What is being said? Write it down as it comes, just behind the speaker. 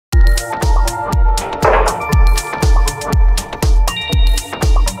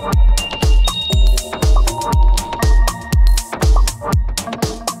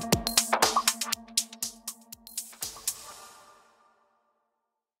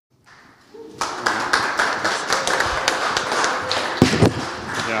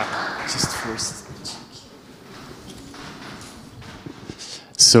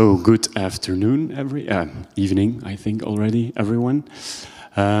So good afternoon, evening, I think already, everyone.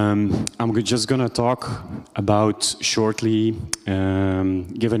 I'm just gonna talk about shortly,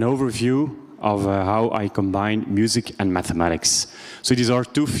 give an overview of how I combine music and mathematics. So these are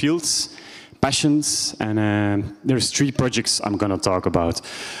two fields, passions, and there's three projects I'm gonna talk about.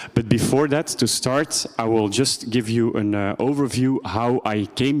 But before that, to start, I will just give you an overview how I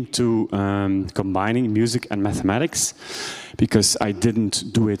came to combining music and mathematics, because I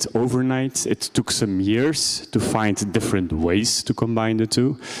didn't do it overnight. It took some years to find different ways to combine the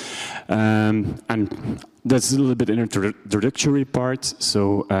two. And that's a little bit an introductory part,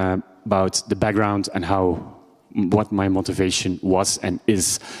 so about the background and what my motivation was and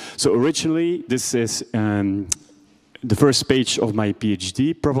is. So originally, this is the first page of my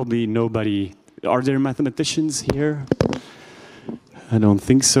PhD. Probably nobody, are there mathematicians here? I don't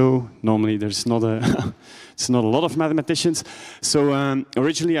think so. Normally there's not a, it's not a lot of mathematicians. So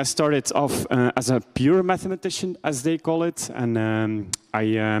originally I started off as a pure mathematician, as they call it, and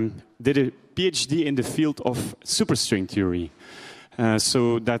I did a PhD in the field of superstring theory.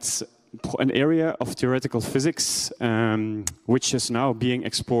 So that's an area of theoretical physics which is now being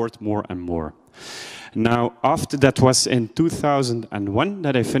explored more and more. Now, after that was in 2001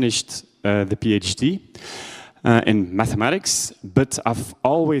 that I finished the PhD in mathematics, but I've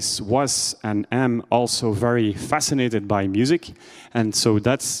always was and am also very fascinated by music, and so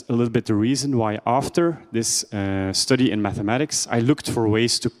that's a little bit the reason why after this study in mathematics, I looked for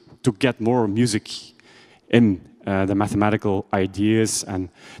ways to get more music in the mathematical ideas and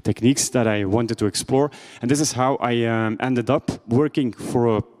techniques that I wanted to explore. And this is how I ended up working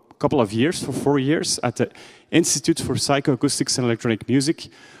for a couple of years, for 4 years, at the Institute for Psychoacoustics and Electronic Music.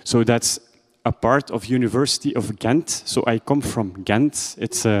 So that's a part of University of Ghent. So I come from Ghent.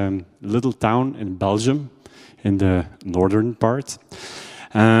 It's a little town in Belgium, in the northern part.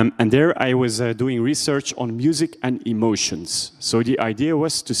 And there I was doing research on music and emotions. So the idea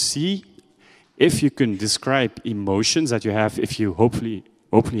was to see if you can describe emotions that you have, if you hopefully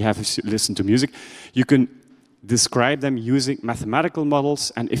have listened to music, you can describe them using mathematical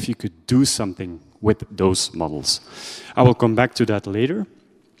models, and if you could do something with those models. I will come back to that later.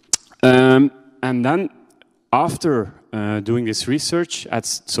 And then after doing this research at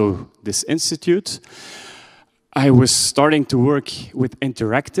this institute, I was starting to work with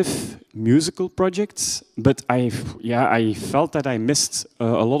interactive musical projects, but I felt that I missed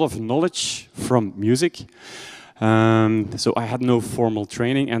a lot of knowledge from music. So I had no formal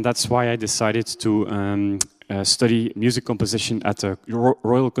training, and that's why I decided to study music composition at the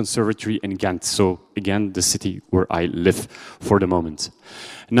Royal Conservatory in Ghent. So again, the city where I live for the moment.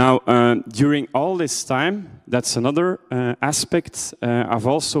 Now, during all this time, that's another aspect. I've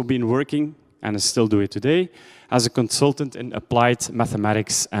also been working, and I still do it today, as a consultant in applied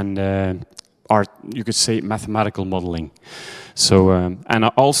mathematics and art, you could say mathematical modeling. So, and I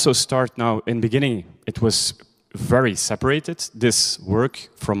also start now, in the beginning, it was very separated, this work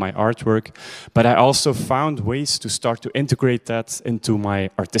from my artwork, but I also found ways to start to integrate that into my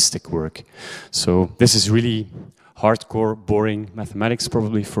artistic work. So this is really hardcore, boring mathematics,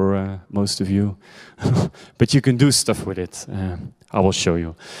 probably for most of you, but you can do stuff with it. I will show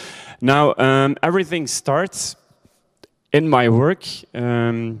you. Now, everything starts in my work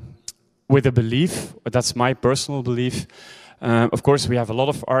with a belief, that's my personal belief. Of course, we have a lot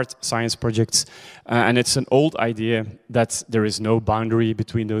of art science projects, and it's an old idea that there is no boundary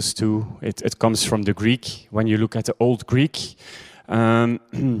between those two. It comes from the Greek. When you look at the old Greek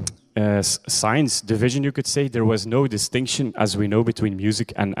science division, you could say, there was no distinction, as we know, between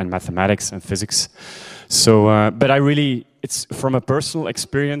music and mathematics and physics. So, but it's from a personal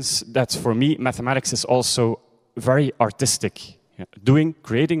experience that for me, mathematics is also very artistic.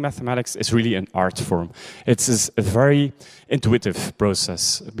 Creating mathematics is really an art form. It's a very intuitive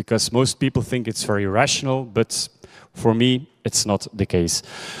process, because most people think it's very rational, but for me, it's not the case.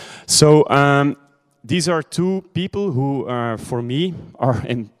 So these are two people who, for me, are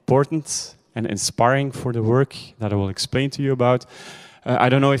important and inspiring for the work that I will explain to you about. I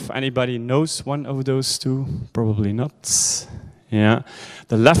don't know if anybody knows one of those two. Probably not. Yeah.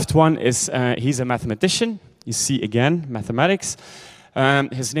 The left one is, he's a mathematician. You see again, mathematics.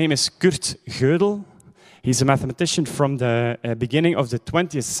 His name is Kurt Gödel. He's a mathematician from the beginning of the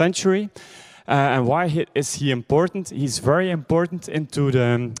 20th century. And why is he important? He's very important into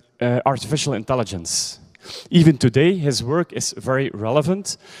the artificial intelligence. Even today, his work is very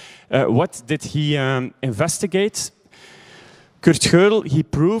relevant. What did he investigate? Kurt Gödel, he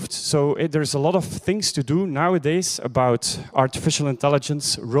proved, so there's a lot of things to do nowadays about artificial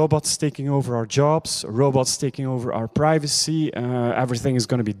intelligence, robots taking over our jobs, robots taking over our privacy, everything is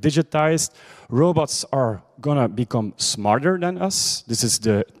going to be digitized. Robots are going to become smarter than us. This is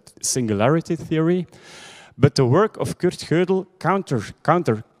the singularity theory. But the work of Kurt Gödel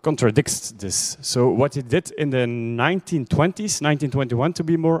contradicts this. So what he did in the 1920s, 1921 to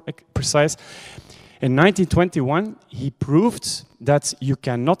be more precise, in 1921, he proved that you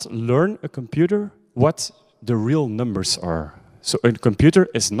cannot learn a computer what the real numbers are. So a computer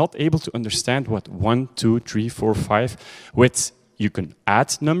is not able to understand what 1, 2, 3, 4, 5, with you can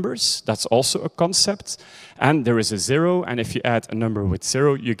add numbers, that's also a concept, and there is a 0, and if you add a number with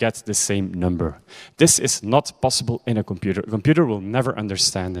 0, you get the same number. This is not possible in a computer. A computer will never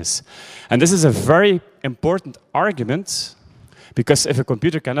understand this. And this is a very important argument, because if a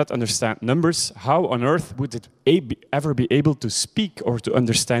computer cannot understand numbers, how on earth would it ever be able to speak or to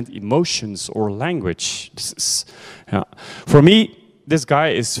understand emotions or language? This is, for me, this guy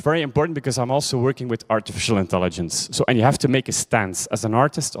is very important because I'm also working with artificial intelligence. So, and you have to make a stance as an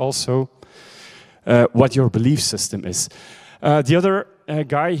artist also what your belief system is. The other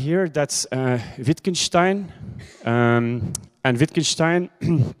guy here, that's Wittgenstein. And Wittgenstein,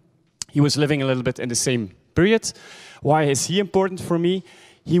 he was living a little bit in the same period. Why is he important for me?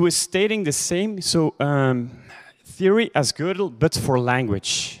 He was stating the same theory as Gödel, but for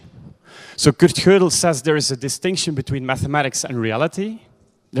language. So Kurt Gödel says there is a distinction between mathematics and reality.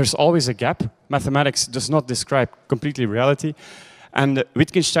 There's always a gap. Mathematics does not describe completely reality. And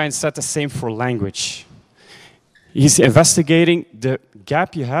Wittgenstein said the same for language. He's investigating the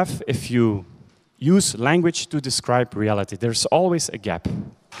gap you have if you use language to describe reality. There's always a gap.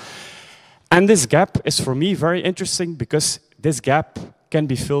 And this gap is for me very interesting because this gap can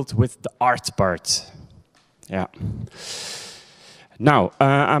be filled with the art part. Yeah. Now,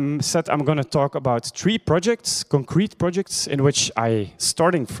 I'm going to talk about 3 projects, concrete projects, in which I,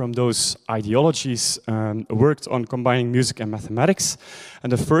 starting from those ideologies, worked on combining music and mathematics.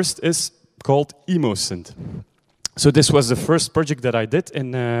 And the first is called EmoSynth. So this was the first project that I did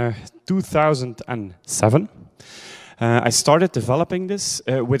in 2007. I started developing this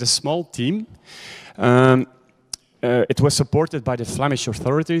with a small team. It was supported by the Flemish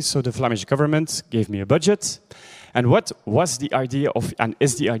authorities, so the Flemish government gave me a budget. And what was the idea of, and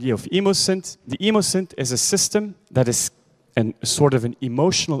is the idea of EmoSynth? The EmoSynth is a system that is sort of an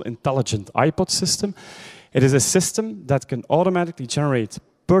emotional intelligent iPod system. It is a system that can automatically generate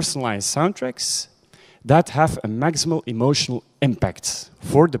personalized soundtracks that have a maximal emotional impact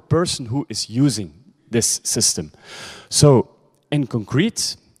for the person who is using this system. So, in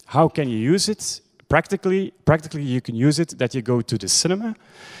concrete, how can you use it? Practically you can use it that you go to the cinema,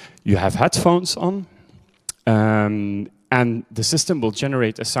 you have headphones on, and the system will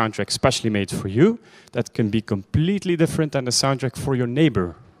generate a soundtrack specially made for you that can be completely different than the soundtrack for your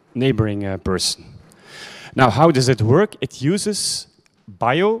neighboring person. Now, how does it work? It uses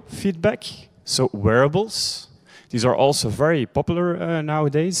biofeedback, so wearables. These are also very popular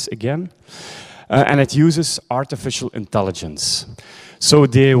nowadays, again. And it uses artificial intelligence. So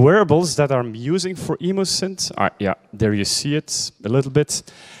the wearables that I'm using for EmoSynth, yeah, there you see it a little bit.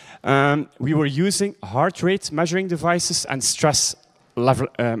 We were using heart rate measuring devices and stress level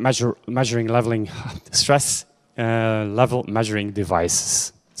measuring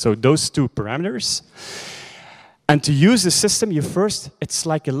devices. So those 2 parameters. And to use the system, it's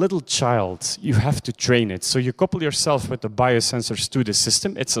like a little child. You have to train it. So you couple yourself with the biosensors to the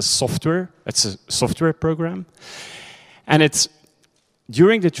system. It's a software program. And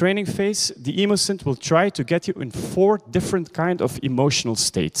during the training phase, the EmoSynth will try to get you in 4 different kinds of emotional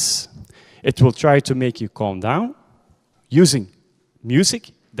states. It will try to make you calm down using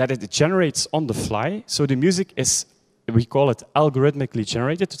music that it generates on the fly. So the music is, we call it algorithmically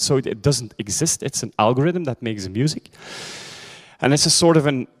generated, so it doesn't exist. It's an algorithm that makes the music. And it's a sort of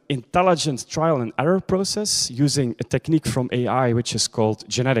an intelligent trial and error process using a technique from AI, which is called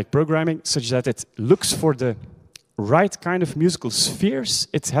genetic programming, such that it looks for the right kind of musical spheres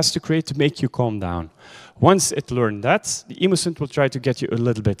it has to create to make you calm down. Once it learned that, the EmoSynth will try to get you a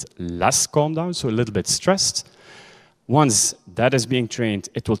little bit less calm down, so a little bit stressed. Once that is being trained,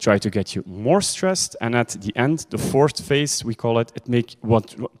 it will try to get you more stressed, and at the end, the 4th phase, we call it,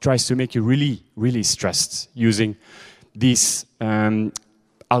 tries to make you really, really stressed using these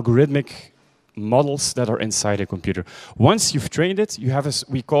algorithmic models that are inside a computer. Once you've trained it, you have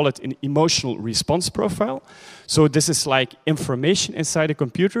we call it an emotional response profile. So this is like information inside a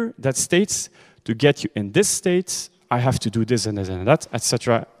computer that states, to get you in this state, I have to do this and this and that,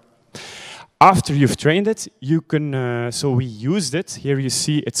 etc. After you've trained it, you can, so we used it. Here you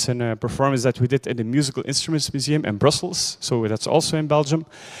see it's a performance that we did in the Musical Instruments Museum in Brussels. So that's also in Belgium.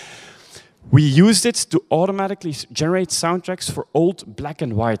 We used it to automatically generate soundtracks for old black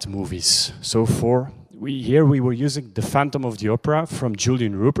and white movies. So here we were using The Phantom of the Opera from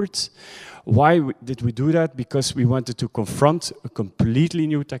Julian Rupert. Why did we do that? Because we wanted to confront a completely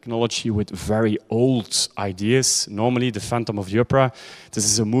new technology with very old ideas. Normally, The Phantom of the Opera, this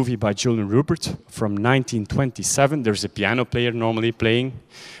is a movie by Julian Rupert from 1927. There's a piano player normally playing,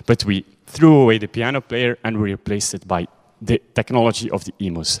 but we threw away the piano player and we replaced it by the technology of the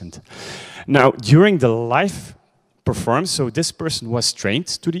emo synth. Now, during the live performance, so this person was trained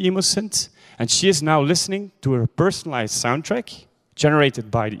to the emo synth, and she is now listening to her personalized soundtrack generated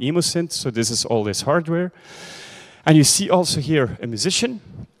by the emo synth. So this is all this hardware. And you see also here a musician.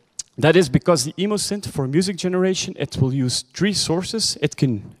 That is because the emo synth for music generation, it will use 3 sources. It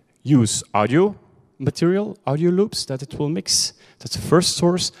can use audio material, audio loops that it will mix. That's the first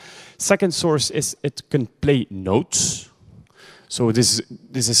source. Second source is it can play notes. So this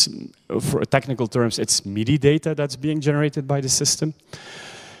is, for technical terms, it's MIDI data that's being generated by the system.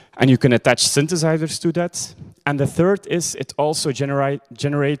 And you can attach synthesizers to that. And the third is it also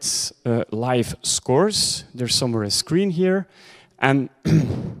generates live scores. There's somewhere a screen here. And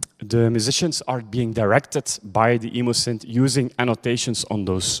the musicians are being directed by the emo synth using annotations on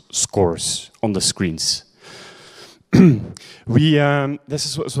those scores on the screens.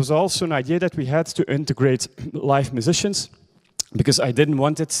 This was also an idea that we had to integrate live musicians, because I didn't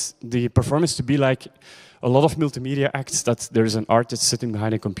want the performance to be like a lot of multimedia acts, that there's an artist sitting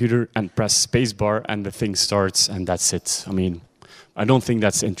behind a computer and press spacebar and the thing starts and that's it. I mean, I don't think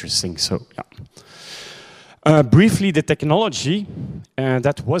that's interesting, so yeah. Briefly, the technology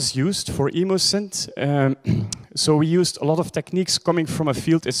that was used for emo synth. So we used a lot of techniques coming from a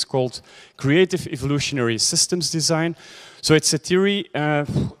field. It's called creative evolutionary systems design. So it's a theory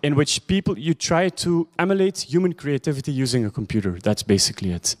in which you try to emulate human creativity using a computer. That's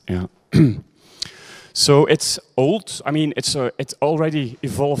basically it. Yeah. So it's old. I mean, it's already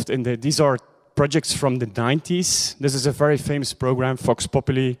evolved these are projects from the 90s. This is a very famous program, Vox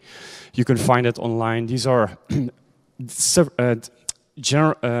Populi. You can find it online. These are similar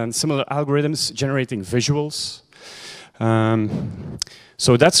algorithms generating visuals.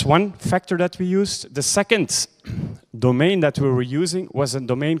 So that's one factor that we used. The second domain that we were using was a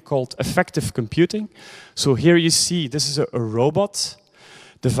domain called effective computing. So here you see, this is a robot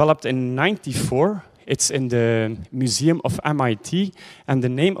developed in '94. It's in the Museum of MIT, and the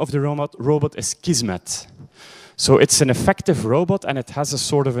name of the robot is Kismet. So it's an effective robot, and it has a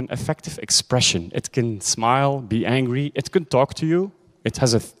sort of an effective expression. It can smile, be angry, it can talk to you. It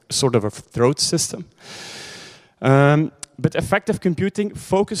has a sort of a throat system. But effective computing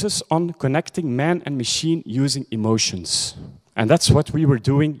focuses on connecting man and machine using emotions. And that's what we were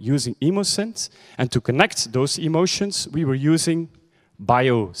doing using EmoSynth. And to connect those emotions, we were using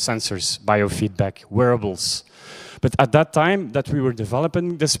biosensors, biofeedback, wearables. But at that time that we were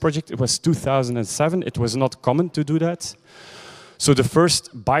developing this project, it was 2007. It was not common to do that. So the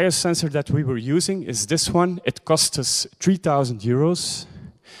first biosensor that we were using is this one. It cost us 3,000 euros.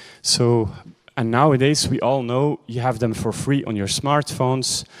 So, and nowadays we all know you have them for free on your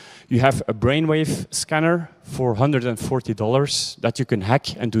smartphones. You have a brainwave scanner for $140 that you can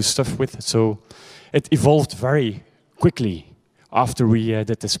hack and do stuff with. So it evolved very quickly after we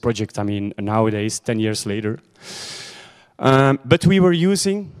did this project. I mean, nowadays, 10 years later. But we were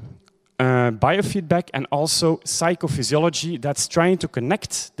using biofeedback and also psychophysiology that's trying to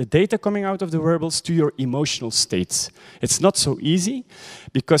connect the data coming out of the wearables to your emotional states. It's not so easy,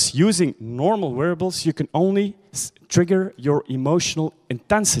 because using normal wearables, you can only trigger your emotional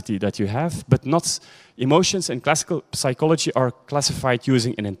intensity that you have, but not emotions. In classical psychology are classified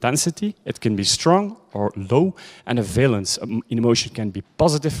using an intensity. It can be strong or low, and a valence. An emotion can be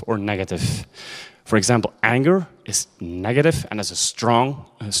positive or negative. For example, anger is negative and has a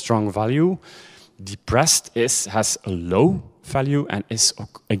strong value. Depressed has a low value and is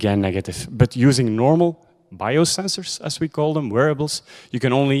again negative. But using normal biosensors, as we call them, wearables, you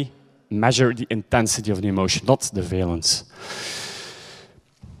can only measure the intensity of the emotion, not the valence.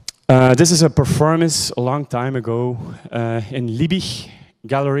 This is a performance a long time ago in Liebig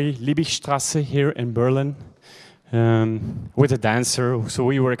Gallery, Liebigstrasse here in Berlin. With a dancer. So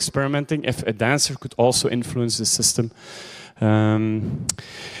we were experimenting if a dancer could also influence the system.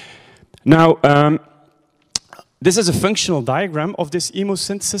 Now, this is a functional diagram of this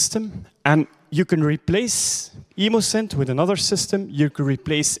EmoSynth system, and you can replace EmoSynth with another system. You can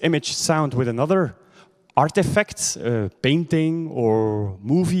replace image sound with another artifact, painting or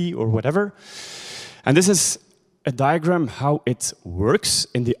movie or whatever. And this is a diagram how it works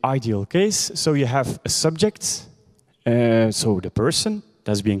in the ideal case. So you have a subject, so the person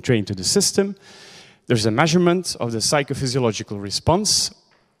that's being trained to the system. There's a measurement of the psychophysiological response.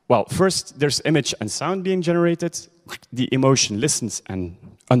 Well, first there's image and sound being generated. The emotion listens and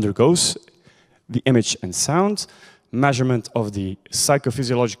undergoes the image and sound. Measurement of the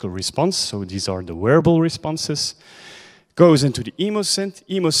psychophysiological response, so these are the wearable responses, goes into the EmoSynth.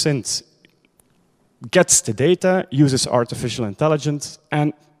 EmoSynth gets the data, uses artificial intelligence,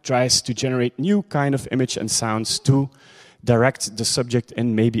 and tries to generate new kind of image and sounds to direct the subject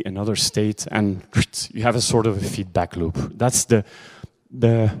in maybe another state, and you have a sort of a feedback loop. That's the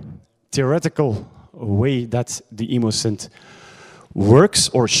theoretical way that the EmoSynth works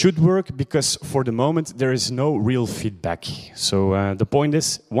or should work, because for the moment there is no real feedback. So the point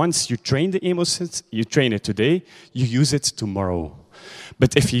is, once you train the EmoSynth, you train it today, you use it tomorrow.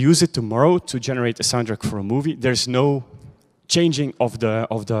 But if you use it tomorrow to generate a soundtrack for a movie, there's no changing of the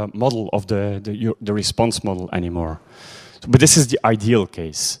model, of the response model anymore. But this is the ideal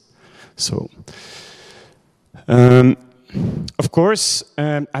case. So, of course,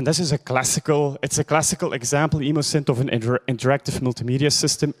 and this is it's a classical example, EmoSynth, of an interactive multimedia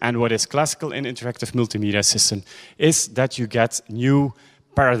system. And what is classical in interactive multimedia system is that you get new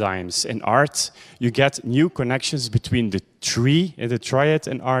paradigms in art. You get new connections between the triad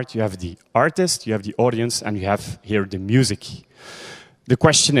in art. You have the artist, you have the audience, and you have here the music. The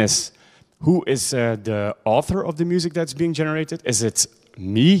question is, who is the author of the music that's being generated? Is it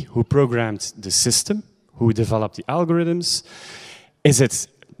me, who programmed the system, who developed the algorithms? Is it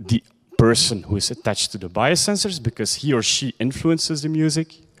the person who is attached to the biosensors because he or she influences the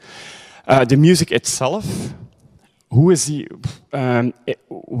music? The music itself, who is the,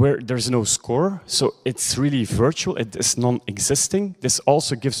 where there's no score, so it's really virtual, it is non-existing. This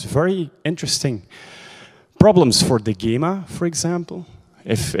also gives very interesting problems for the GEMA, for example.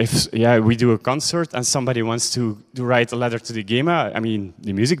 If we do a concert and somebody wants to write a letter to the GEMA, I mean,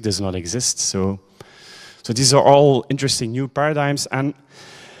 the music does not exist, so these are all interesting new paradigms, and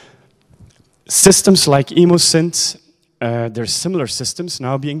systems like EmoSynth, there's similar systems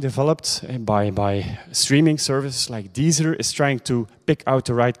now being developed by streaming services like Deezer is trying to pick out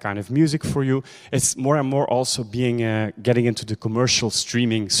the right kind of music for you. It's more and more also being getting into the commercial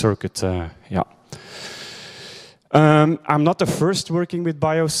streaming circuit. I'm not the first working with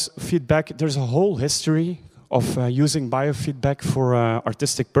biofeedback. There's a whole history of using biofeedback for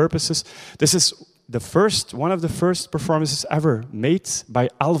artistic purposes. This is one of the first performances ever made by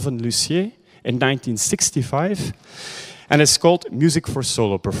Alvin Lucier in 1965, and it's called Music for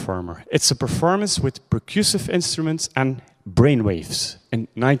Solo Performer. It's a performance with percussive instruments and brainwaves in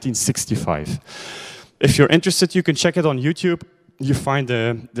 1965. If you're interested, you can check it on YouTube. You find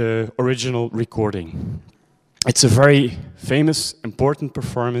the original recording. It's a very famous, important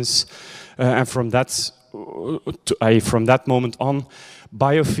performance, and from that moment on,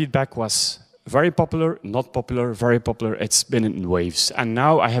 biofeedback was very popular, not popular, very popular. It's been in waves. And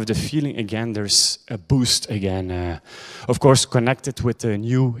now I have the feeling again there's a boost again, of course connected with the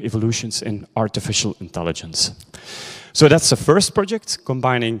new evolutions in artificial intelligence. So that's the first project,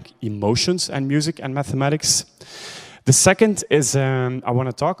 combining emotions and music and mathematics. The second is I want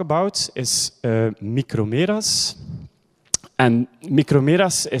to talk about is Micromeras. And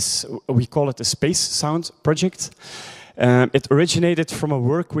Micromeras is, we call it a space sound project. It originated from a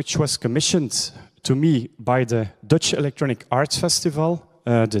work which was commissioned to me by the Dutch Electronic Arts Festival,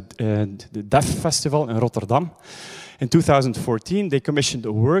 the DEF Festival in Rotterdam. In 2014, they commissioned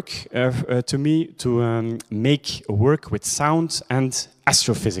a work to me to make a work with sound and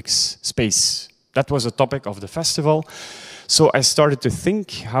astrophysics, space. That was a topic of the festival. So I started to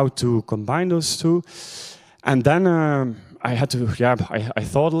think how to combine those two. And then I had to, I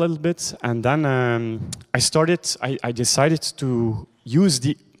thought a little bit, and then I decided to use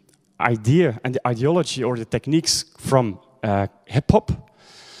the idea and the ideology or the techniques from hip-hop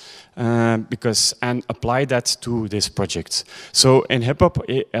and apply that to this project. So in hip-hop,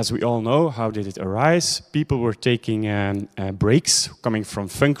 as we all know, how did it arise? People were taking breaks coming from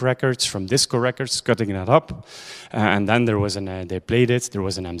funk records, from disco records, cutting that up, and then there was they played it, there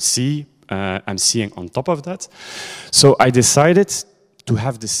was an MC, emceeing on top of that. So I decided to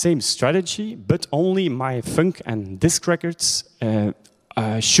have the same strategy, but only my funk and disc records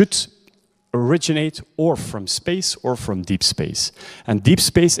should originate or from space or from deep space. And deep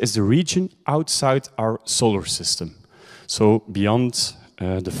space is the region outside our solar system. So beyond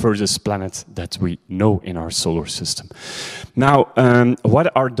the furthest planet that we know in our solar system. Now,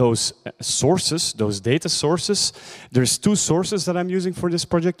 what are those sources, those data sources? There's two sources that I'm using for this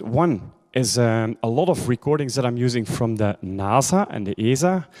project. One is a lot of recordings that I'm using from the NASA and the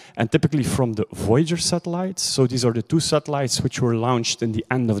ESA, and typically from the Voyager satellites. So these are the two satellites which were launched in the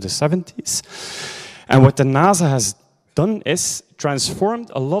end of the 70s. And what the NASA has done is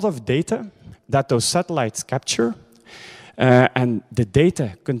transformed a lot of data that those satellites capture. And the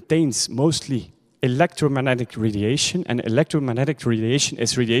data contains mostly electromagnetic radiation, and electromagnetic radiation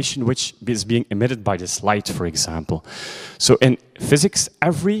is radiation which is being emitted by this light, for example. So in physics,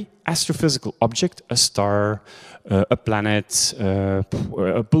 every astrophysical object, a star, a planet, a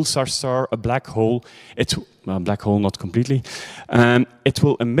pulsar star, a black hole, black hole not completely, it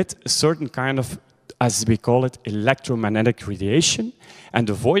will emit a certain kind of, as we call it, electromagnetic radiation. And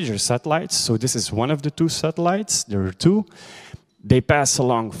the Voyager satellites, so this is one of the two satellites, there are two, they pass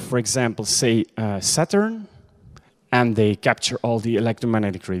along, for example, say Saturn, and they capture all the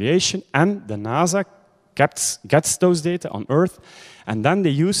electromagnetic radiation, and the NASA gets those data on Earth, and then they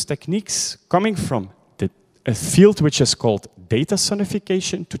use techniques coming from a field which is called data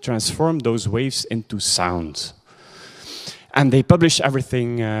sonification to transform those waves into sound. And they publish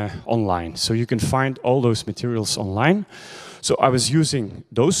everything online, so you can find all those materials online. So I was using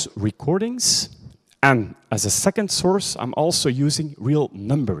those recordings, and as a second source, I'm also using real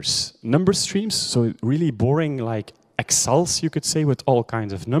numbers, number streams, so really boring like Excels, you could say, with all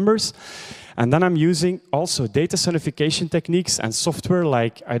kinds of numbers. And then I'm using also data sonification techniques and software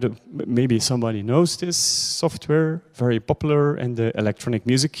like, maybe somebody knows this software, very popular in the electronic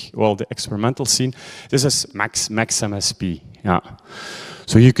music, well, the experimental scene. This is Max MSP, yeah.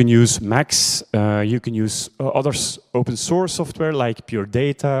 So you can use Max, you can use other open source software like Pure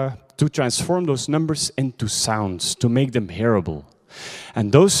Data to transform those numbers into sounds, to make them hearable.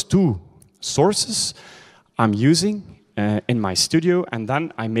 And those two sources I'm using in my studio, and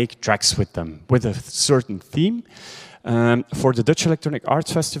then I make tracks with them, with a certain theme. For the Dutch Electronic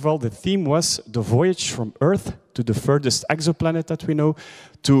Arts Festival, the theme was the voyage from Earth to the furthest exoplanet that we know,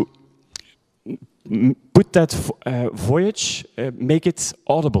 to put that voyage, make it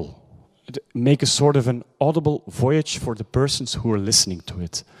audible, make a sort of an audible voyage for the persons who are listening to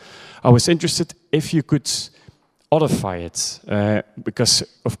it. I was interested if you could audify it, because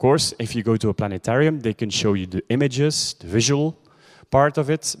of course, if you go to a planetarium, they can show you the images, the visual part of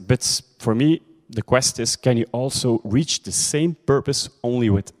it, but for me, the quest is, can you also reach the same purpose only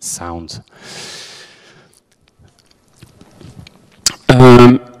with sound?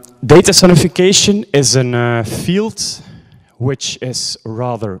 Data sonification is a field which is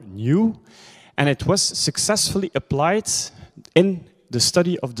rather new, and it was successfully applied in the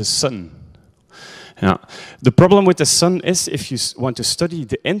study of the sun. Yeah. The problem with the sun is if you want to study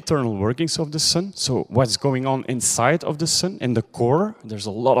the internal workings of the sun, so what's going on inside of the sun, in the core, there's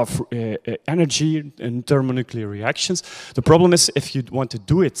a lot of energy and thermonuclear reactions. The problem is if you want to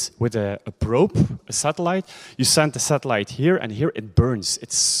do it with a probe, a satellite, you send the satellite here and here it burns.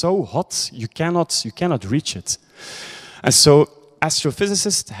 It's so hot, you cannot reach it. And so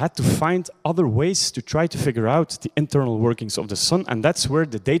astrophysicists had to find other ways to try to figure out the internal workings of the sun, and that's where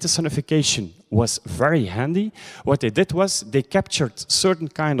the data sonification was very handy. What they did was they captured certain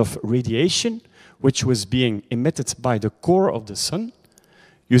kind of radiation which was being emitted by the core of the sun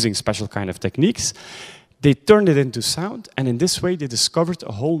using special kind of techniques. They turned it into sound, and in this way they discovered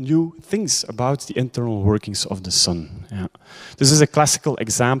a whole new things about the internal workings of the sun. Yeah. This is a classical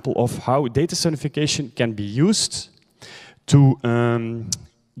example of how data sonification can be used to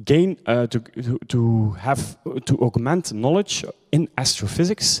augment knowledge in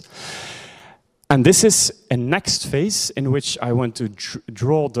astrophysics. And this is a next phase in which I want to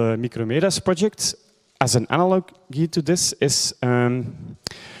draw the Micromedas project as an analogy to this is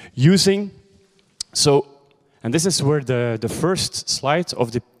using, so, and this is where the first slide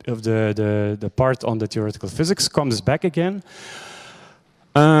of the part on the theoretical physics comes back again.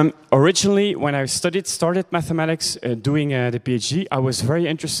 Originally, when I started mathematics, doing the PhD, I was very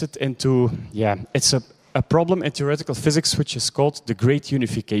interested into, it's a problem in theoretical physics which is called the great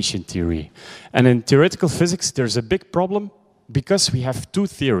unification theory. And in theoretical physics, there's a big problem because we have two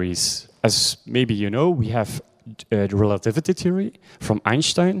theories. As maybe you know, we have the relativity theory from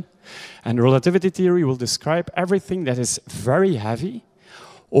Einstein, and relativity theory will describe everything that is very heavy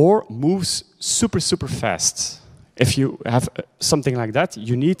or moves super, super fast. If you have something like that,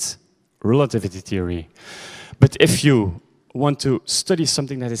 you need relativity theory. But if you want to study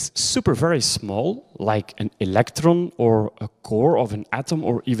something that is super very small, like an electron or a core of an atom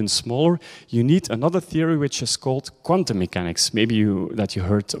or even smaller, you need another theory which is called quantum mechanics. Maybe you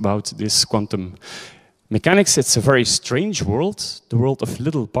heard about this quantum mechanics. It's a very strange world, the world of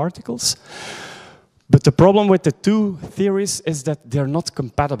little particles. But the problem with the two theories is that they're not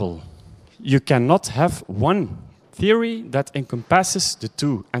compatible. You cannot have one theory that encompasses the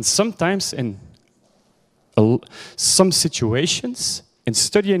two. And sometimes in some situations, in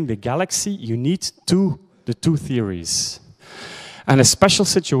studying the galaxy, you need the two theories. And a special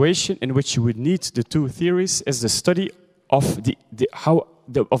situation in which you would need the two theories is the study of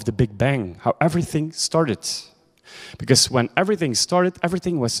the Big Bang, how everything started. Because when everything started,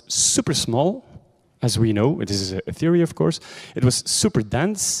 everything was super small, as we know. It is a theory, of course. It was super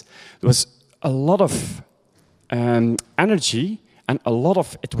dense. There was a lot of energy, and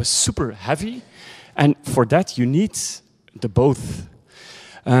it was super heavy. And for that, you need the both.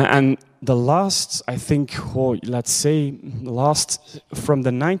 And the last, I think, let's say, from the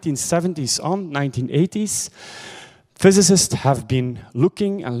 1970s on, 1980s, physicists have been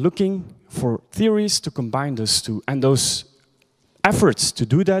looking and looking for theories to combine those two. And those efforts to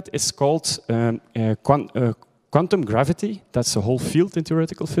do that is called quantum gravity. That's a whole field in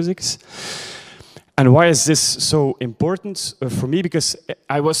theoretical physics. And why is this so important for me? Because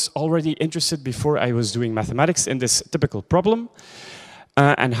I was already interested before I was doing mathematics in this typical problem.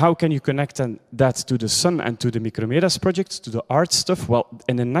 And how can you connect that to the sun and to the Micromeras project, to the art stuff? Well,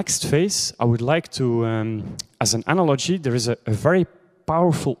 in the next phase, I would like to, as an analogy, there is a very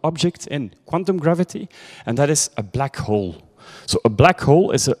powerful object in quantum gravity, and that is a black hole. So a black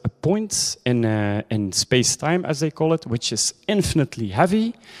hole is a point in space-time, as they call it, which is infinitely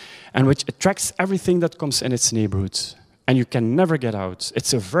heavy, and which attracts everything that comes in its neighborhood. And you can never get out.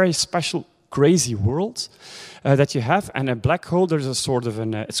 It's a very special, crazy world that you have. And a black hole, there's a sort of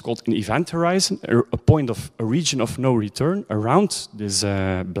it's called an event horizon, a region of no return around this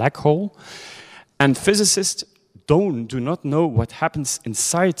black hole. And physicists do not know what happens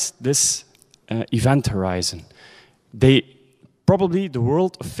inside this event horizon. Probably the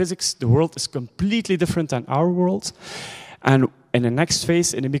world of physics, the world is completely different than our world. And in the next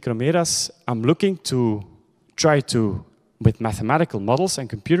phase, in the Micromeras, I'm looking to try to, with mathematical models and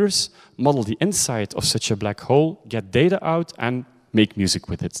computers, model the inside of such a black hole, get data out, and make music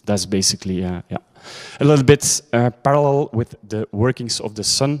with it. That's basically a little bit parallel with the workings of the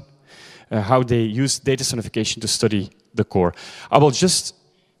sun, how they use data sonification to study the core. I will just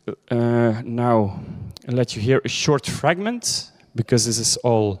now let you hear a short fragment, because this is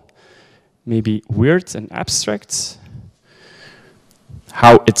all maybe weird and abstract.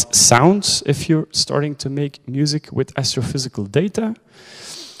 How it sounds if you're starting to make music with astrophysical data.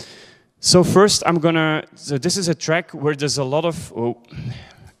 So first this is a track where there's a lot of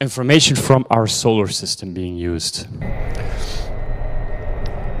information from our solar system being used. I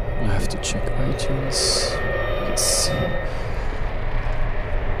have to check iTunes. Yes.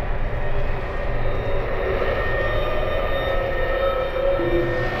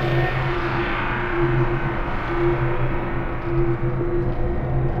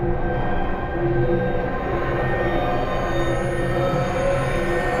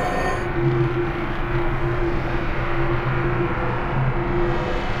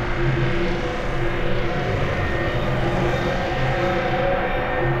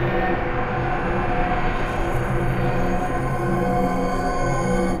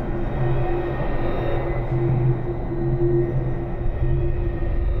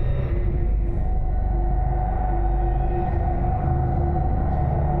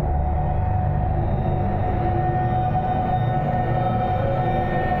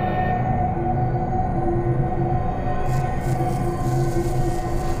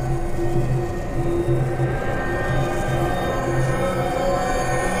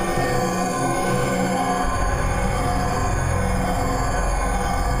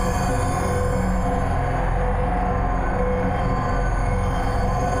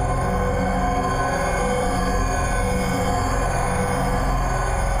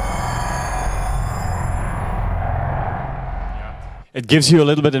 It gives you a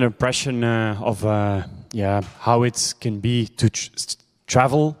little bit an impression of how it can be to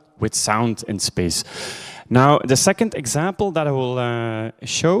travel with sound in space. Now, the second example that I will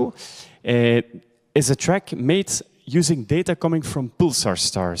show is a track made using data coming from pulsar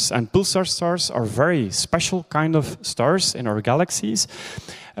stars. And pulsar stars are very special kind of stars in our galaxies.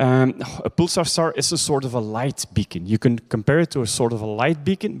 A pulsar star is a sort of a light beacon. You can compare it to a sort of a light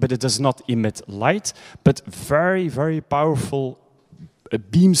beacon, but it does not emit light, but very, very powerful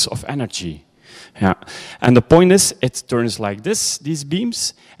beams of energy. Yeah, and the point is, it turns like this, these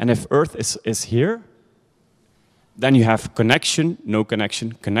beams, and if Earth is here, then you have connection, no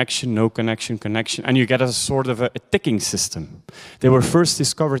connection, connection, no connection, connection, and you get a sort of a ticking system. They were first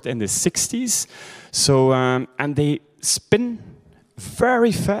discovered in the 60s, so, and they spin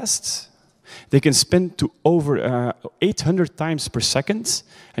very fast. They can spin to over 800 times per second,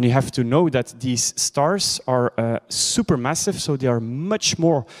 and you have to know that these stars are supermassive, so they are much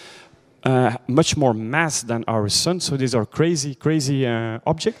more mass than our sun, so these are crazy, crazy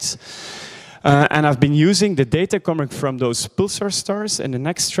objects. And I've been using the data coming from those pulsar stars in the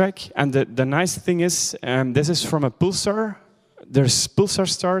next track. And the nice thing is, this is from a pulsar. There's pulsar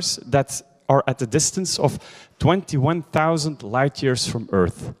stars that are at a distance of 21,000 light years from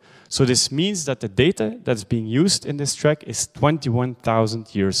Earth. So this means that the data that's being used in this track is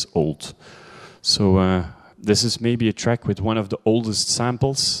 21,000 years old. So this is maybe a track with one of the oldest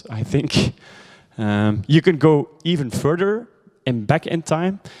samples, I think. You can go even further back in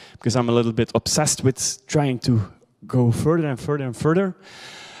time, because I'm a little bit obsessed with trying to go further and further and further.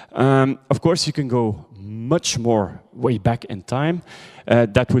 Of course, you can go much more way back in time.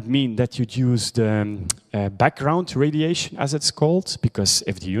 That would mean that you'd use the background radiation, as it's called, because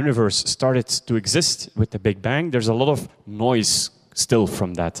if the universe started to exist with the Big Bang, there's a lot of noise still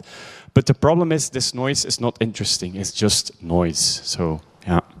from that. But the problem is this noise is not interesting. It's just noise. So,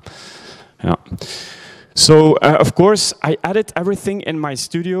 yeah. So, of course, I added everything in my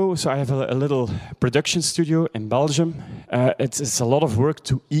studio. So I have a little production studio in Belgium. It's a lot of work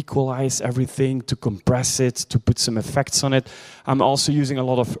to equalize everything, to compress it, to put some effects on it. I'm also using a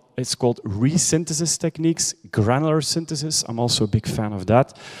lot of, it's called resynthesis techniques, granular synthesis. I'm also a big fan of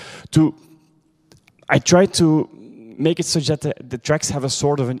that. I try to make it such that the tracks have a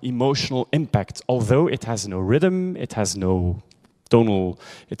sort of an emotional impact, although it has no rhythm, it has no tonal,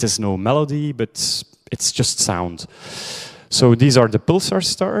 it has no melody, but it's just sound. So these are the pulsar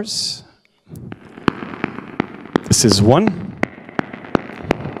stars. This is one.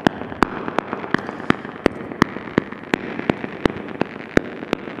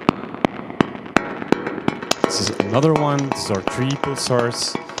 This is another one. These are 3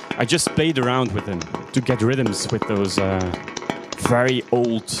 pulsars. I just played around with them to get rhythms with those very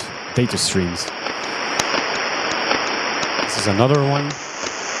old data streams. This is another one.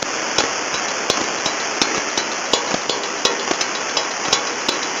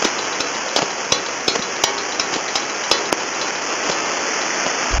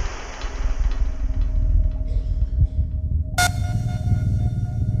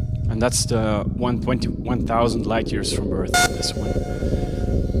 And that's the 1,000 light years from Earth, this one.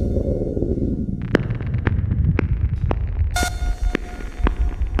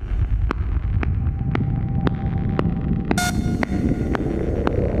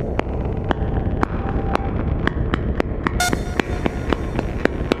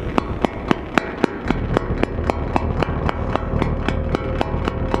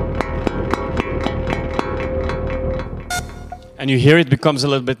 And you hear it becomes a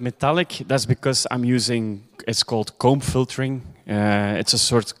little bit metallic. That's because I'm using, it's called comb filtering. It's a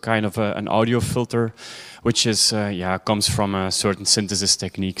sort kind of an audio filter, which is, comes from a certain synthesis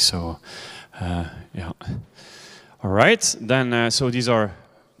technique. So, yeah. All right, then, so these are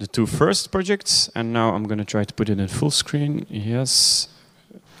the 2 first projects. And now I'm going to try to put it in full screen. Yes.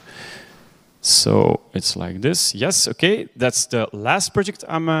 So it's like this. Yes, okay. That's the last project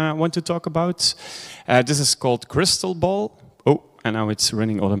I want to talk about. This is called Crystal Ball. Oh, and now it's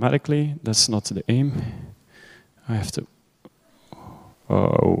running automatically. That's not the aim. I have to...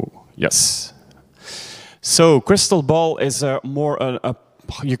 Oh, yes. So Crystal Ball is more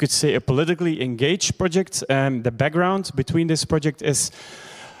you could say, a politically engaged project. The background between this project is,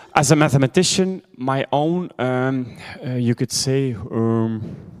 as a mathematician, my own, you could say,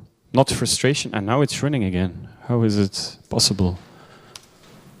 not frustration. And now it's running again. How is it possible?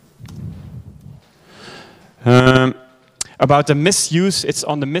 About the misuse, it's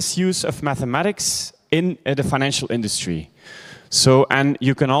on the misuse of mathematics in the financial industry. So, and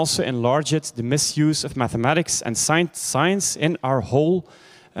you can also enlarge it, the misuse of mathematics and science in our whole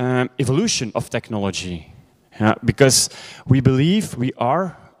evolution of technology. Because we believe, we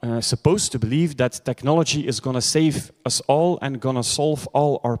are supposed to believe that technology is going to save us all and going to solve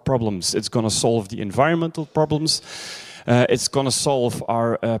all our problems. It's going to solve the environmental problems. It's going to solve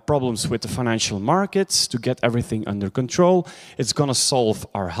our problems with the financial markets to get everything under control. It's going to solve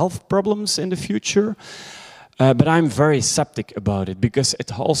our health problems in the future. But I'm very skeptic about it because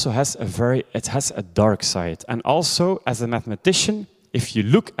it also has a dark side. And also, as a mathematician, if you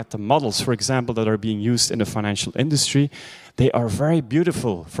look at the models, for example, that are being used in the financial industry, they are very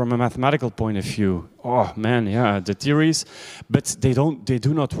beautiful from a mathematical point of view. Oh man, yeah, the theories, but they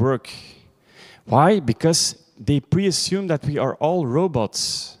do not work. Why? Because they pre-assume that we are all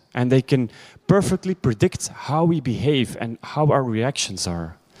robots and they can perfectly predict how we behave and how our reactions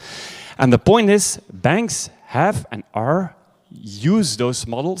are. And the point is, banks have and are use those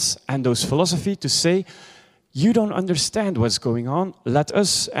models and those philosophy to say, you don't understand what's going on, let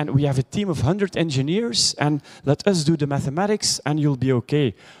us, and we have a team of 100 engineers, and let us do the mathematics and you'll be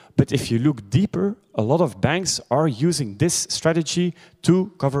okay. But if you look deeper, a lot of banks are using this strategy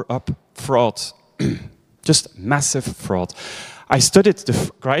to cover up fraud. Just massive fraud. I studied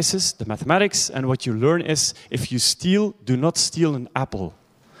the crisis, the mathematics, and what you learn is, if you steal, do not steal an apple.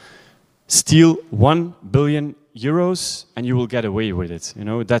 Steal 1 billion euros and you will get away with it. You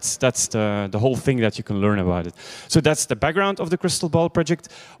know, that's the whole thing that you can learn about it. So that's the background of the Crystal Ball project.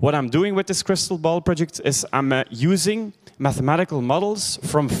 What I'm doing with this Crystal Ball project is I'm using mathematical models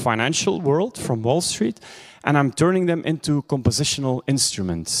from financial world, from Wall Street, and I'm turning them into compositional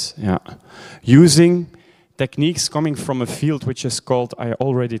instruments. Yeah. Using techniques coming from a field which is called, I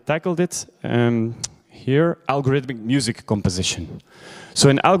already tackled it, here, algorithmic music composition. So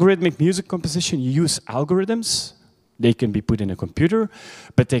in algorithmic music composition, you use algorithms. They can be put in a computer,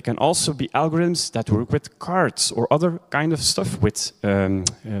 but they can also be algorithms that work with cards or other kind of stuff with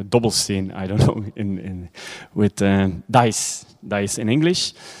dobbelsteen, I don't know, with dice in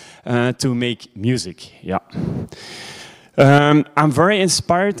English, to make music. Yeah. I'm very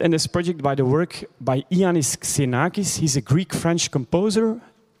inspired in this project by the work by Ioannis Xenakis. He's a Greek-French composer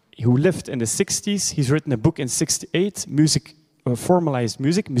who lived in the 60s. He's written a book in 68, formalized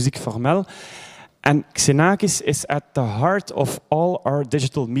music, musique formelle. And Xenakis is at the heart of all our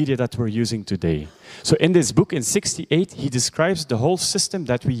digital media that we're using today. So in this book in 68, he describes the whole system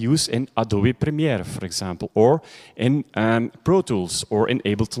that we use in Adobe Premiere, for example, or in Pro Tools, or in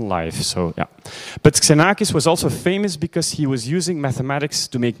Ableton Live. So yeah. But Xenakis was also famous because he was using mathematics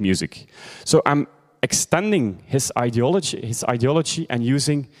to make music. So I'm extending his ideology and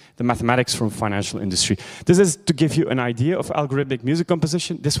using the mathematics from financial industry. This is to give you an idea of algorithmic music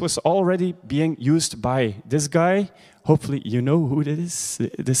composition. This was already being used by this guy. Hopefully you know who this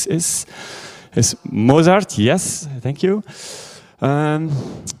is. It's Mozart, yes, thank you.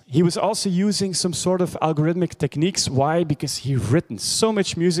 He was also using some sort of algorithmic techniques. Why? Because he'd written so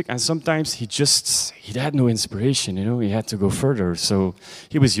much music and sometimes he had no inspiration, you know, he had to go further. So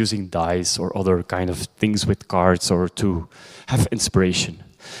he was using dice or other kind of things with cards or to have inspiration.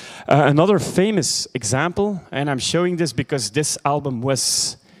 Another famous example, and I'm showing this because this album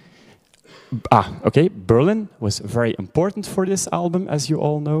was, Berlin was very important for this album, as you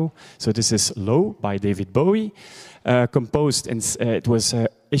all know. So this is Low by David Bowie. Composed in, it was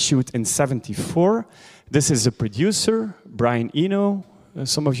issued in '74. This is a producer, Brian Eno,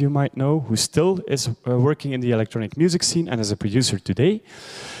 some of you might know, who still is working in the electronic music scene and is a producer today.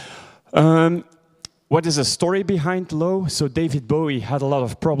 What is the story behind Low? So David Bowie had a lot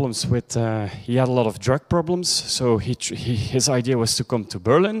of problems with, he had a lot of drug problems, so his idea was to come to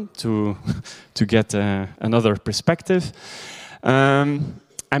Berlin to get another perspective.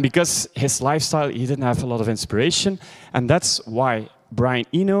 And because his lifestyle, he didn't have a lot of inspiration, and that's why Brian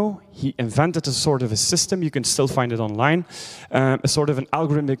Eno, he invented a sort of a system, you can still find it online, a sort of an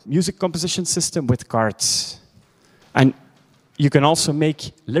algorithmic music composition system with cards. And you can also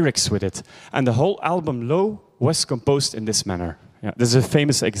make lyrics with it. And the whole album Low was composed in this manner. Yeah, this is a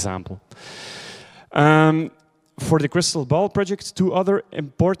famous example. For the Crystal Ball project, two other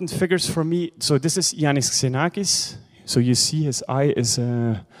important figures for me. So this is Ioannis Xenakis. So you see his eye is,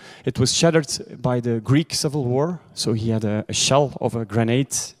 it was shattered by the Greek Civil War. So he had a shell of a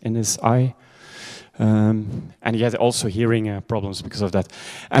grenade in his eye. And he had also hearing problems because of that.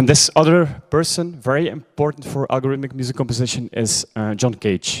 And this other person, very important for algorithmic music composition, is John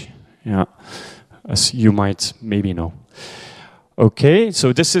Cage. Yeah, as you might maybe know. Okay,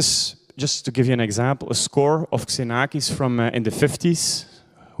 so this is, just to give you an example, a score of Xenakis from in the 50s,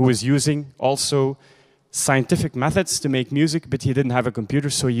 who was using also scientific methods to make music, but he didn't have a computer,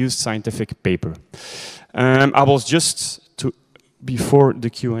 so he used scientific paper. I was just, before the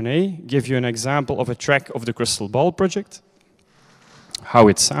Q&A, give you an example of a track of the Crystal Ball project, how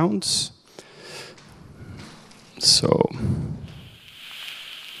it sounds. So.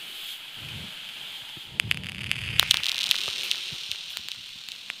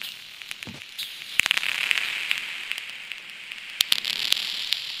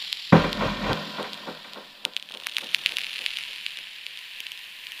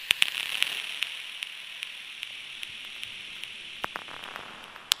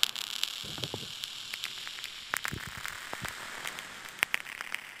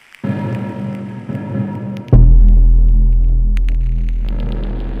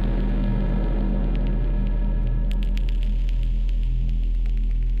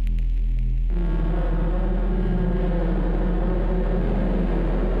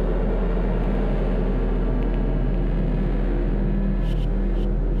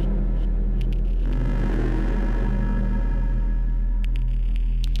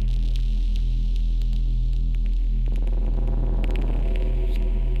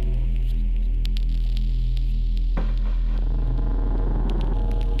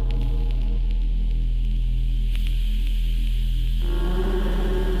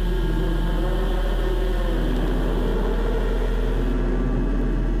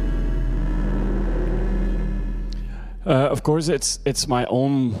 Of course, it's my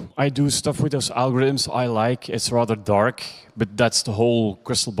own. I do stuff with those algorithms I like. It's rather dark, but that's the whole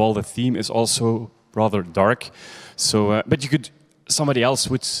crystal ball. The theme is also rather dark. So, but you could, somebody else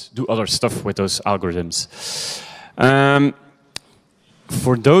would do other stuff with those algorithms.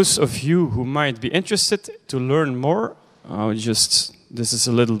 For those of you who might be interested to learn more, this is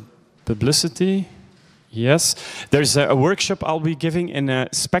a little publicity. Yes, there's a workshop I'll be giving in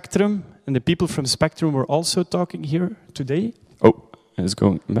Spectrum, and the people from Spectrum were also talking here today. Oh, it's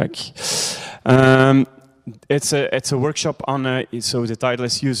going back. It's a workshop on, so the title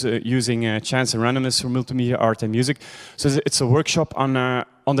is using chance and randomness for multimedia art and music. So it's a workshop on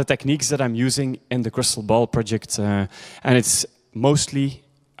the techniques that I'm using in the Crystal Ball project, and it's mostly,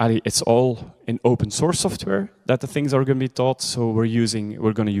 it's all in open source software that the things are going to be taught. So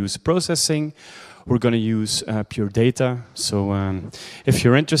we're going to use processing, we're going to use pure data. So if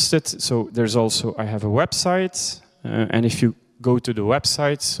you're interested, so there's also, I have a website, and if you go to the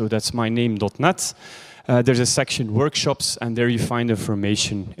website, so that's myname.net, there's a section workshops, and there you find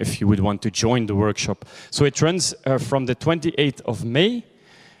information if you would want to join the workshop. So it runs from the 28th of May,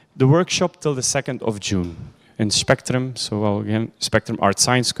 the workshop, till the 2nd of June in Spectrum. So again, Spectrum Art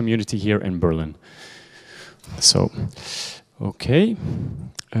Science community here in Berlin. So, okay.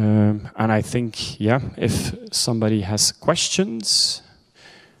 And I think, yeah, if somebody has questions,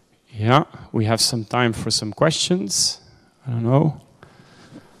 yeah, we have some time for some questions. I don't know.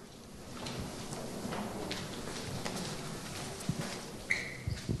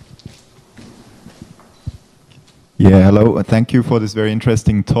 Yeah, hello. Thank you for this very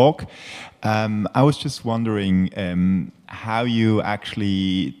interesting talk. I was just wondering how you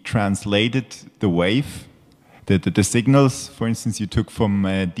actually translated the wave, the signals, for instance, you took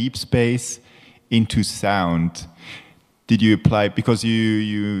from deep space into sound. Did you apply, because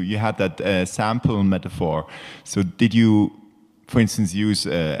you had that sample metaphor, so did you, for instance, use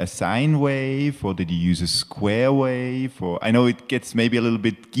a sine wave, or did you use a square wave? Or I know it gets maybe a little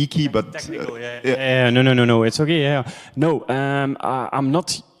bit geeky, but technical, yeah. No, it's okay. Yeah, no, I'm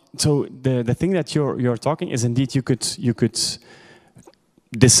not. So the thing that you're talking is indeed you could.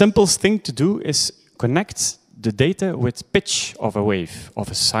 The simplest thing to do is connect the data with pitch of a wave,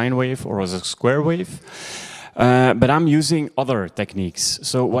 of a sine wave or as a square wave. But I'm using other techniques.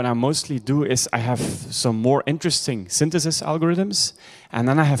 So what I mostly do is I have some more interesting synthesis algorithms, and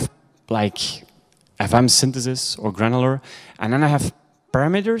then I have like FM synthesis or granular, and then I have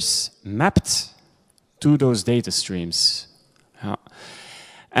parameters mapped to those data streams.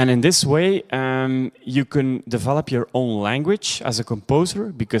 And in this way, you can develop your own language as a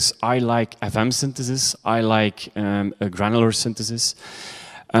composer, because I like FM synthesis, I like a granular synthesis,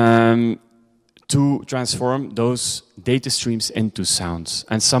 to transform those data streams into sounds.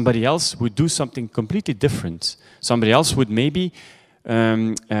 And somebody else would do something completely different. Somebody else would maybe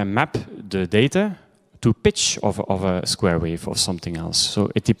map the data to pitch of a square wave or something else.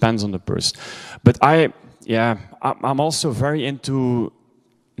 So it depends on the person. But I'm also very into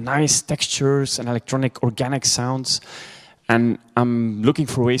nice textures and electronic organic sounds, and I'm looking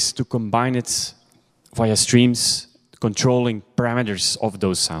for ways to combine it via streams, controlling parameters of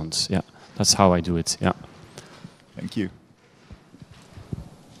those sounds. Yeah, that's how I do it. Yeah. Thank you.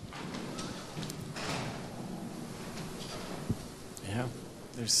 Yeah,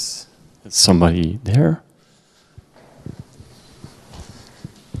 there's somebody there.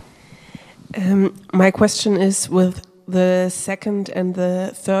 My question is, with the second and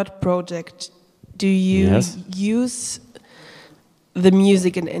the third project, do you use the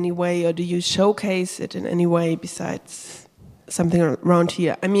music in any way, or do you showcase it in any way besides something around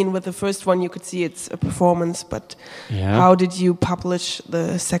here? I mean, with the first one you could see it's a performance, but how did you publish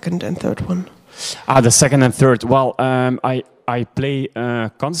the second and third one? The second and third, well, I play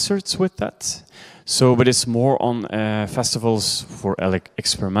concerts with that. So, but it's more on festivals for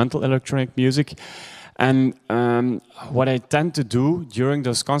experimental electronic music. And what I tend to do during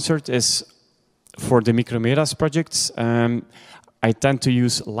those concerts is, for the Micromeras projects, I tend to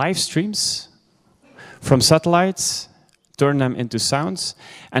use live streams from satellites, turn them into sounds,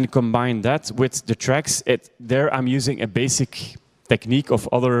 and combine that with the tracks. There I'm using a basic technique of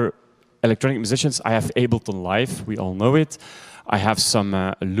other electronic musicians. I have Ableton Live, we all know it. I have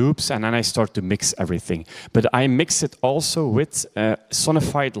some loops, and then I start to mix everything. But I mix it also with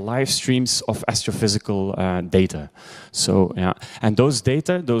sonified live streams of astrophysical data. So, yeah, and those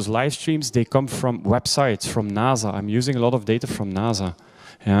data, those live streams, they come from websites, from NASA. I'm using a lot of data from NASA.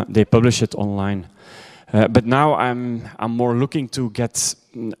 Yeah, they publish it online. But now I'm more looking to get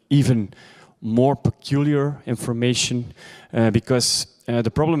even more peculiar information, because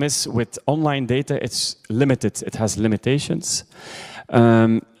the problem is with online data, it's limited. It has limitations.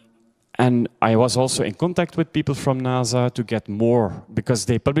 And I was also in contact with people from NASA to get more, because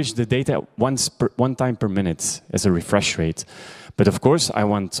they publish the data one time per minute as a refresh rate. But of course, I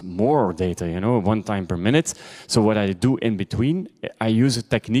want more data, you know, 1 time per minute. So what I do in between, I use a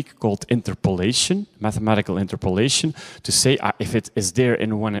technique called interpolation, mathematical interpolation, to say if it is there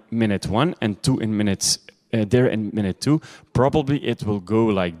in minute 1 and 2 in minutes there in minute 2, probably it will go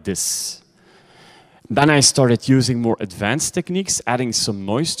like this. Then I started using more advanced techniques, adding some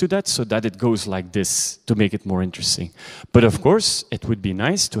noise to that so that it goes like this to make it more interesting. But of course, it would be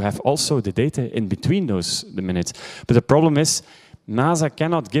nice to have also the data in between the minutes. But the problem is, NASA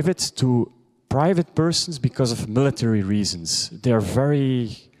cannot give it to private persons because of military reasons. They are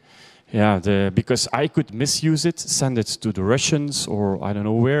very, because I could misuse it, send it to the Russians or I don't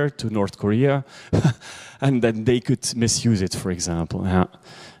know where, to North Korea, and then they could misuse it, for example. Yeah.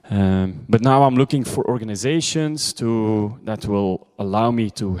 But now I'm looking for organizations that will allow me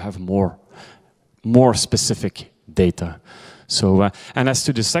to have more specific data. So, and as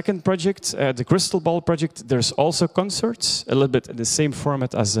to the second project, the Crystal Ball project, there's also concerts, a little bit in the same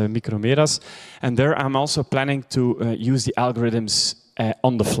format as Micromeras. And there I'm also planning to use the algorithms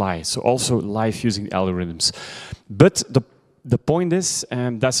on the fly, so also live using the algorithms. But the point is,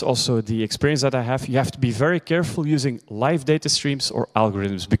 and that's also the experience that I have, you have to be very careful using live data streams or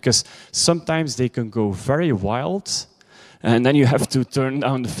algorithms, because sometimes they can go very wild, and then you have to turn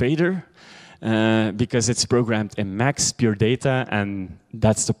down the fader, because it's programmed in max pure data, and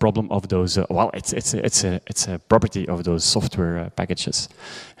that's the problem of those. Well, it's a property of those software packages.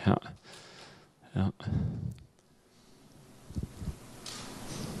 Yeah. Yeah.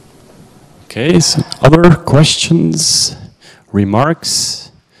 Okay. So other questions,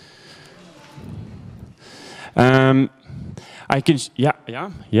 remarks? I can.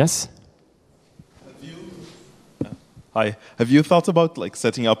 Yes. Hi. Have you thought about like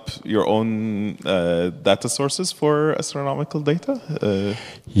setting up your own data sources for astronomical data?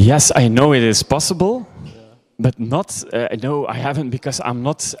 Yes, I know it is possible, but not. No, I haven't, because I'm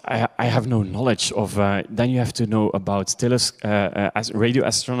not. I have no knowledge of. Then you have to know about radio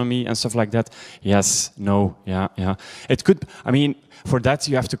astronomy and stuff like that. Yes. No. Yeah. It could. I mean, for that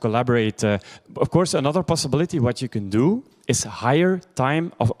you have to collaborate. Of course, another possibility what you can do is higher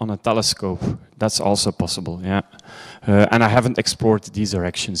time on a telescope. That's also possible, yeah. And I haven't explored these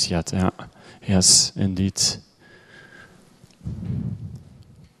directions yet, yeah. Yes, indeed.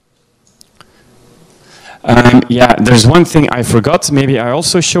 Yeah, there's one thing I forgot. Maybe I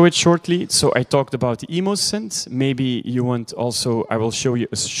also show it shortly. So I talked about the EMOSynth. Maybe you want also, I will show you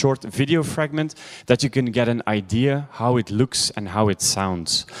a short video fragment that you can get an idea how it looks and how it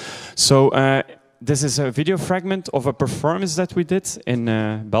sounds. So this is a video fragment of a performance that we did in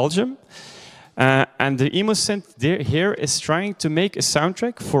Belgium. And the EMOSynth here is trying to make a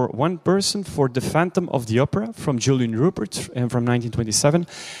soundtrack for one person for The Phantom of the Opera from Julian Rupert from 1927.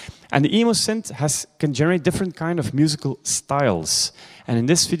 And the EMOSynth can generate different kind of musical styles. And in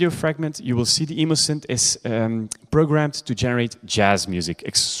this video fragment, you will see the EMOSynth is programmed to generate jazz music.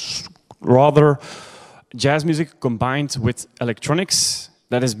 Rather, jazz music combined with electronics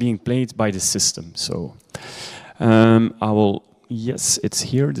that is being played by the system. So yes, it's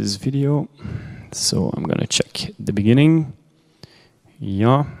here, this video. So I'm gonna check the beginning.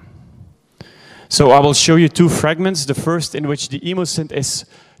 Yeah. So I will show you two fragments. The first in which the EMOSynth is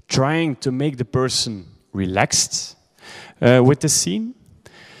trying to make the person relaxed with the scene.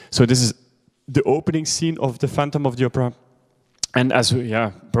 So this is the opening scene of The Phantom of the Opera. And as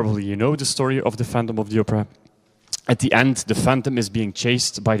probably you know the story of The Phantom of the Opera. At the end, the Phantom is being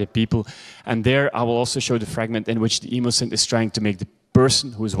chased by the people. And there I will also show the fragment in which the EMOSynth is trying to make the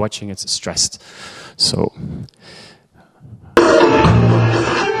person who is watching it stressed. So.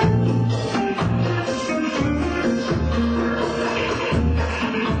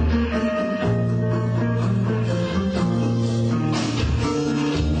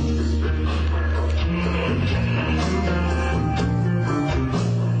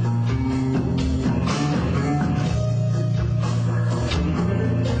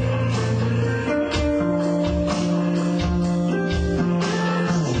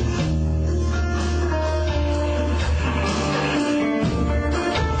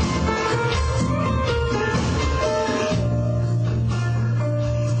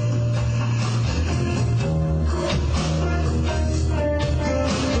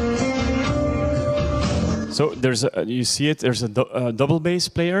 So there's you see it, there's a double bass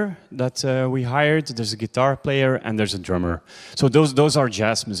player that we hired, there's a guitar player, and there's a drummer. So those are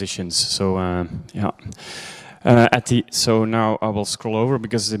jazz musicians. So yeah. So now I will scroll over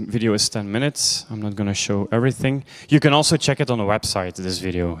because the video is 10 minutes. I'm not going to show everything. You can also check it on the website, this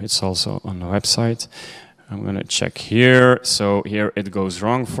video. It's also on the website. I'm going to check here. So here it goes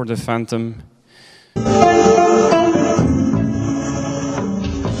wrong for the Phantom.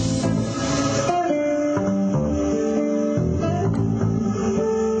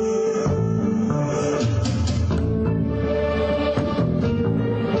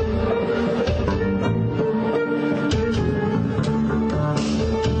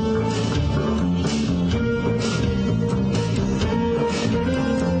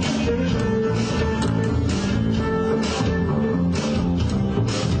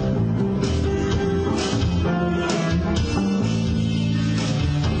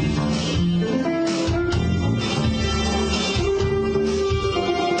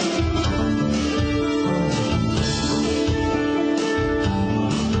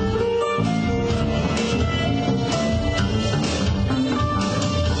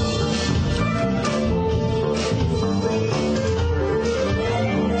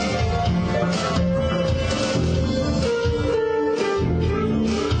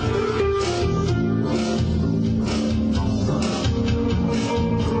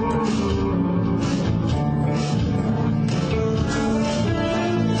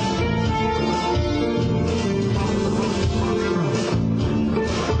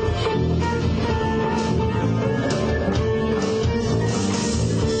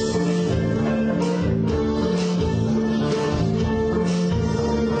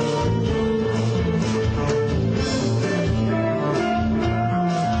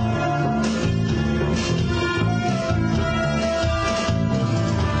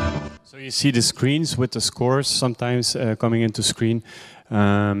 You see the screens with the scores sometimes coming into screen.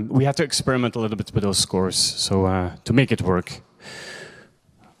 We had to experiment a little bit with those scores, so to make it work.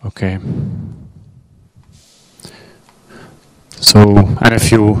 Okay. So, and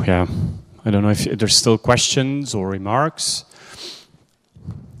if you, yeah, I don't know if there's still questions or remarks.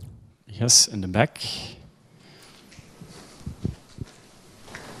 Yes, in the back.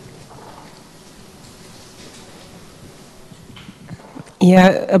 Yeah,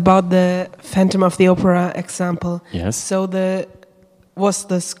 about the Phantom of the Opera example. Yes. So was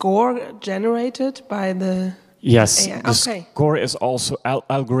the score generated by the... Yes, AI? the score is also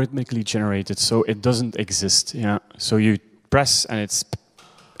algorithmically generated, so it doesn't exist. Yeah, so you press and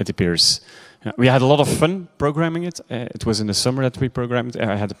it appears. Yeah. We had a lot of fun programming it. It was in the summer that we programmed.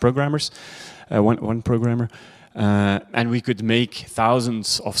 I had the programmers, one programmer. And we could make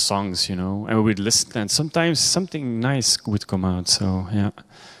thousands of songs, you know, and we would listen, and sometimes something nice would come out. So yeah,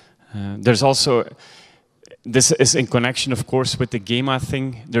 there's also, this is in connection, of course, with the GEMA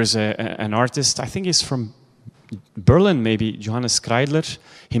thing. There's an artist, I think he's from Berlin, maybe, Johannes Kreidler.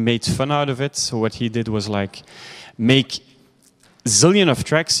 He made fun out of it. So what he did was like make zillion of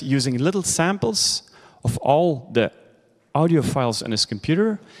tracks using little samples of all the audio files on his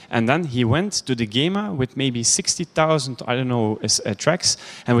computer, and then he went to the GEMA with maybe 60,000, I don't know, tracks,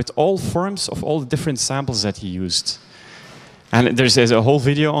 and with all forms of all the different samples that he used. And there's a whole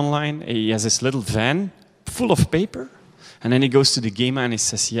video online. He has this little van full of paper, and then he goes to the GEMA and he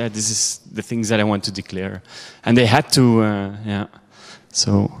says, yeah, this is the things that I want to declare. And they had to, yeah.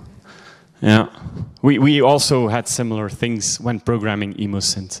 So, yeah. We also had similar things when programming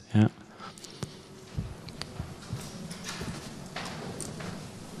EmoSynth, yeah.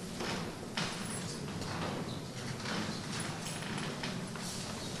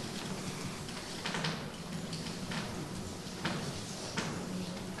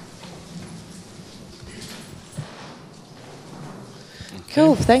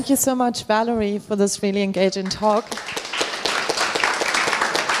 Cool. Thank you so much, Valery, for this really engaging talk.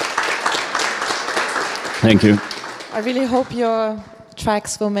 Thank you. I really hope your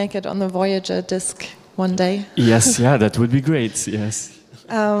tracks will make it on the Voyager disc one day. Yes, yeah, that would be great, yes.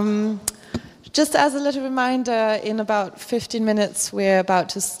 Just as a little reminder, in about 15 minutes, we're about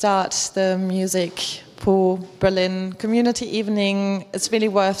to start the Music Pool Berlin Community Evening. It's really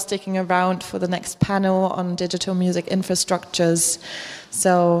worth sticking around for the next panel on digital music infrastructures.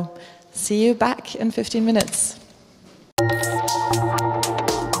 So, see you back in 15 minutes.